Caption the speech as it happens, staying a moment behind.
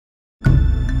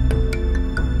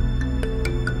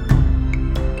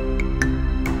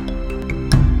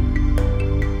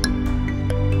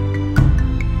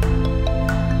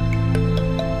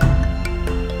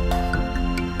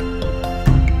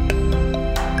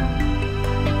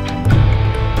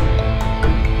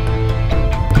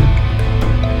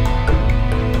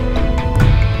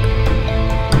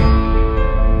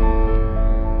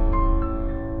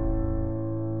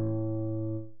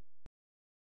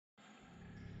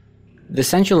The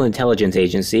Central Intelligence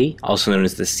Agency, also known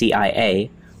as the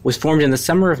CIA, was formed in the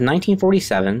summer of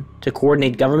 1947 to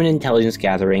coordinate government intelligence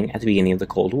gathering at the beginning of the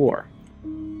Cold War.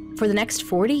 For the next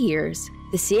 40 years,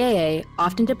 the CIA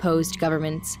often deposed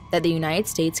governments that the United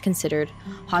States considered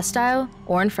hostile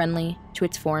or unfriendly to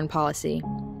its foreign policy.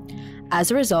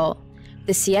 As a result,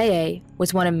 the CIA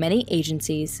was one of many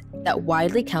agencies that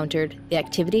widely countered the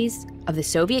activities of the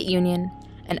Soviet Union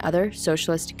and other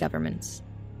socialist governments.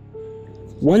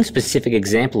 One specific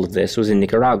example of this was in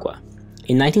Nicaragua.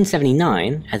 In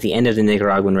 1979, at the end of the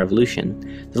Nicaraguan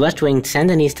Revolution, the left-wing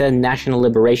Sandinista National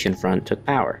Liberation Front took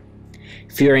power.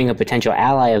 Fearing a potential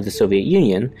ally of the Soviet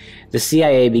Union, the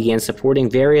CIA began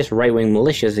supporting various right-wing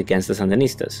militias against the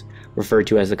Sandinistas, referred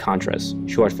to as the Contras,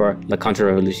 short for La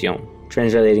Contrarrevolución,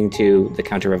 translating to the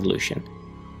counter-revolution.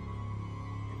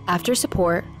 After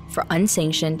support for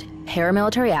unsanctioned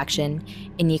paramilitary action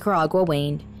in Nicaragua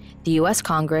waned, the U.S.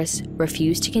 Congress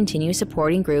refused to continue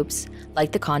supporting groups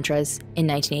like the Contras in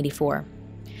 1984.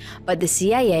 But the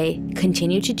CIA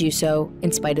continued to do so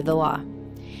in spite of the law.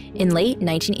 In late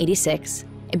 1986,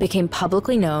 it became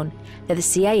publicly known that the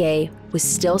CIA was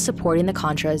still supporting the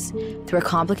Contras through a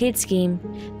complicated scheme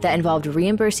that involved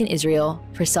reimbursing Israel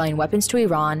for selling weapons to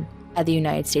Iran at the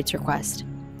United States' request,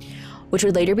 which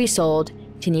would later be sold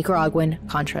to Nicaraguan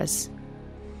Contras.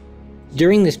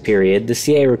 During this period, the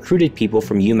CIA recruited people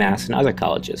from UMass and other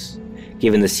colleges.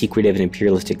 Given the secretive and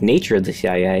imperialistic nature of the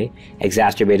CIA,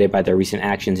 exacerbated by their recent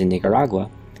actions in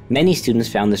Nicaragua, many students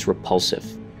found this repulsive.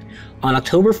 On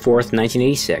October 4,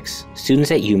 1986,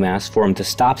 students at UMass formed the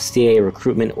Stop CIA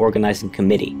Recruitment Organizing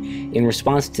Committee in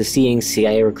response to seeing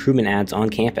CIA recruitment ads on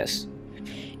campus.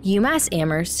 UMass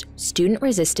Amherst student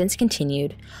resistance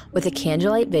continued with a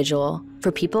candlelight vigil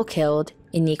for people killed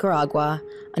in Nicaragua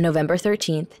on November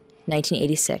 13,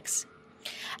 1986,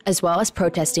 as well as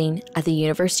protesting at the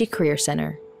University Career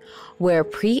Center, where a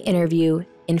pre-interview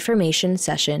information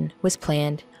session was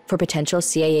planned for potential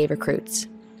CIA recruits.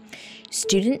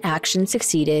 Student action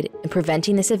succeeded in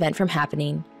preventing this event from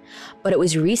happening, but it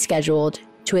was rescheduled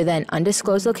to a then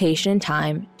undisclosed location and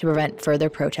time to prevent further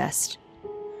protest.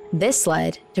 This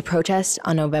led to protests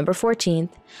on November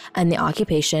 14th and the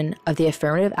occupation of the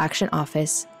Affirmative Action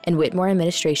Office in Whitmore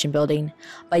Administration Building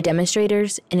by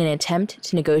demonstrators in an attempt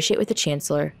to negotiate with the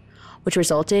Chancellor, which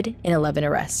resulted in 11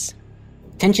 arrests.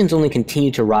 Tensions only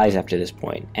continued to rise after this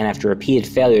point, and after repeated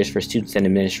failures for students and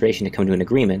administration to come to an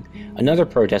agreement, another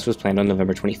protest was planned on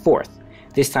November 24th,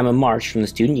 this time a march from the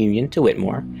Student Union to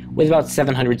Whitmore, with about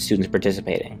 700 students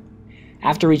participating.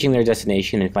 After reaching their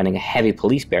destination and finding a heavy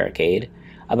police barricade,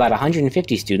 about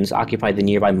 150 students occupied the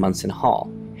nearby Munson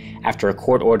Hall. After a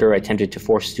court order attempted to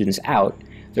force students out,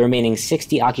 the remaining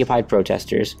 60 occupied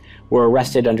protesters were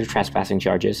arrested under trespassing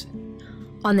charges.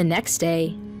 On the next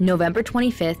day, November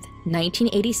 25,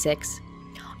 1986,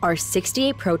 our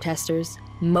 68 protesters,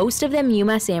 most of them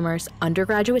UMass Amherst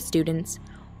undergraduate students,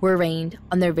 were arraigned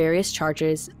on their various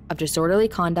charges of disorderly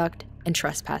conduct and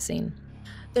trespassing.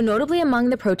 Though notably among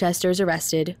the protesters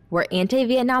arrested were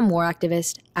anti-Vietnam War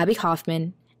activist Abby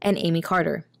Hoffman and Amy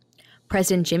Carter,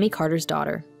 President Jimmy Carter's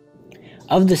daughter.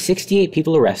 Of the 68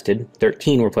 people arrested,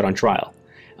 13 were put on trial,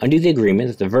 under the agreement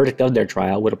that the verdict of their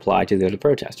trial would apply to the other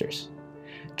protesters.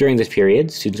 During this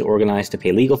period, students organized to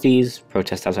pay legal fees,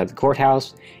 protest outside the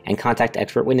courthouse, and contact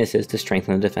expert witnesses to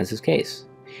strengthen the defense's case.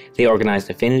 They organized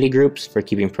affinity groups for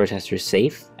keeping protesters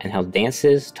safe and held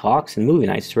dances, talks, and movie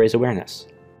nights to raise awareness.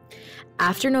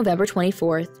 After November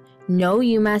 24th, no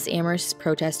UMass Amherst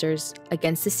protesters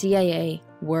against the CIA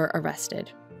were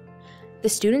arrested. The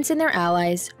students and their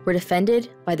allies were defended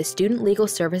by the Student Legal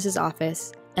Services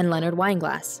Office and Leonard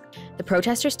Weinglass. The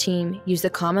protesters' team used the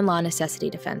common law necessity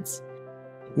defense.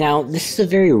 Now, this is a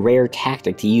very rare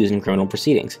tactic to use in criminal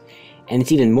proceedings, and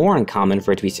it's even more uncommon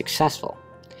for it to be successful.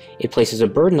 It places a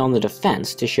burden on the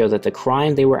defense to show that the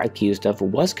crime they were accused of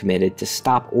was committed to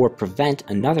stop or prevent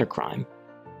another crime.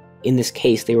 In this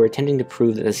case, they were attempting to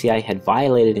prove that the CIA had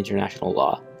violated international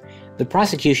law. The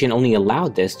prosecution only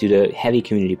allowed this due to heavy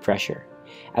community pressure,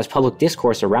 as public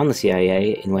discourse around the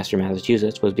CIA in Western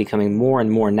Massachusetts was becoming more and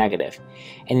more negative,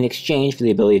 and in exchange for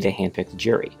the ability to handpick the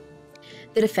jury.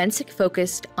 The defense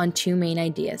focused on two main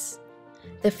ideas.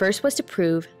 The first was to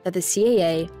prove that the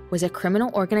CIA was a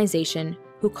criminal organization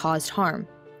who caused harm.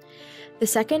 The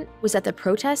second was that the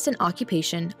protest and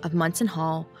occupation of Munson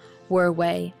Hall were a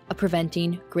way of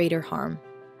preventing greater harm.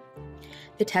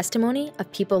 The testimony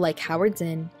of people like Howard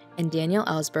Zinn and Daniel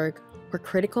Ellsberg were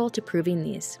critical to proving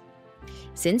these.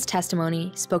 Zinn's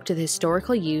testimony spoke to the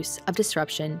historical use of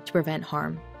disruption to prevent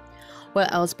harm, while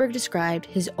Ellsberg described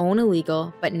his own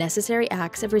illegal but necessary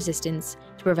acts of resistance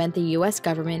to prevent the U.S.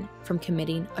 government from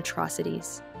committing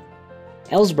atrocities.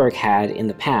 Ellsberg had, in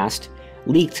the past,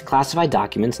 leaked classified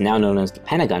documents now known as the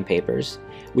Pentagon Papers,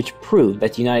 which proved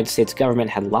that the United States government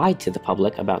had lied to the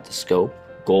public about the scope,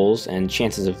 goals, and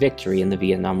chances of victory in the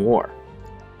Vietnam War.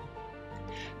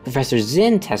 Professor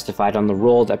Zinn testified on the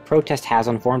role that protest has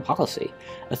on foreign policy,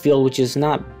 a field which is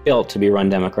not built to be run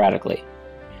democratically.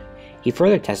 He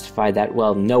further testified that,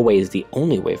 while no way is the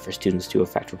only way for students to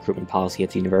affect recruitment policy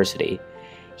at the university,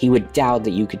 he would doubt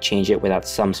that you could change it without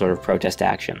some sort of protest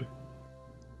action.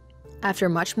 After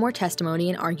much more testimony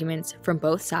and arguments from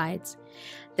both sides,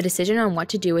 the decision on what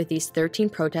to do with these 13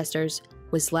 protesters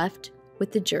was left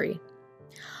with the jury.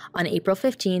 On April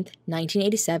 15,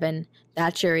 1987,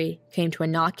 that jury came to a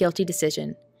not guilty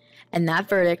decision, and that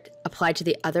verdict applied to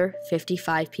the other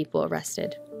 55 people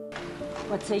arrested.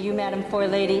 What say you, Madam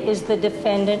Forelady? Is the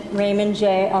defendant, Raymond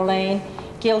J. Allain,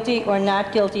 guilty or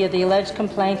not guilty of the alleged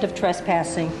complaint of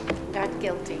trespassing? Not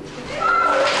guilty.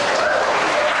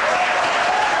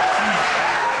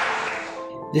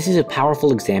 This is a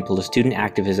powerful example of student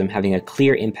activism having a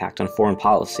clear impact on foreign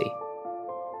policy.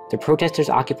 The protesters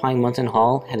occupying Munson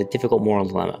Hall had a difficult moral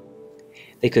dilemma.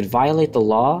 They could violate the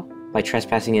law by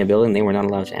trespassing in a building they were not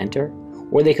allowed to enter,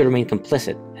 or they could remain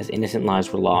complicit as innocent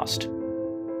lives were lost.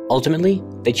 Ultimately,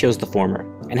 they chose the former,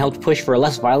 and helped push for a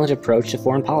less violent approach to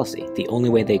foreign policy, the only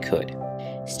way they could.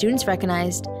 Students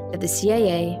recognized that the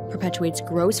CIA perpetuates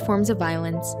gross forms of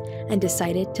violence and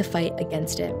decided to fight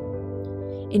against it.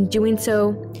 In doing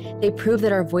so, they proved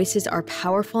that our voices are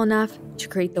powerful enough to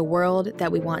create the world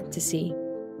that we want to see.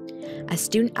 As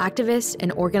student activists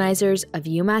and organizers of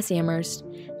UMass Amherst,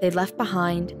 they left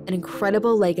behind an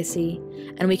incredible legacy,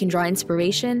 and we can draw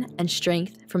inspiration and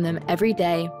strength from them every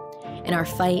day in our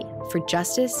fight for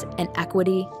justice and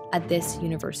equity at this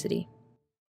university.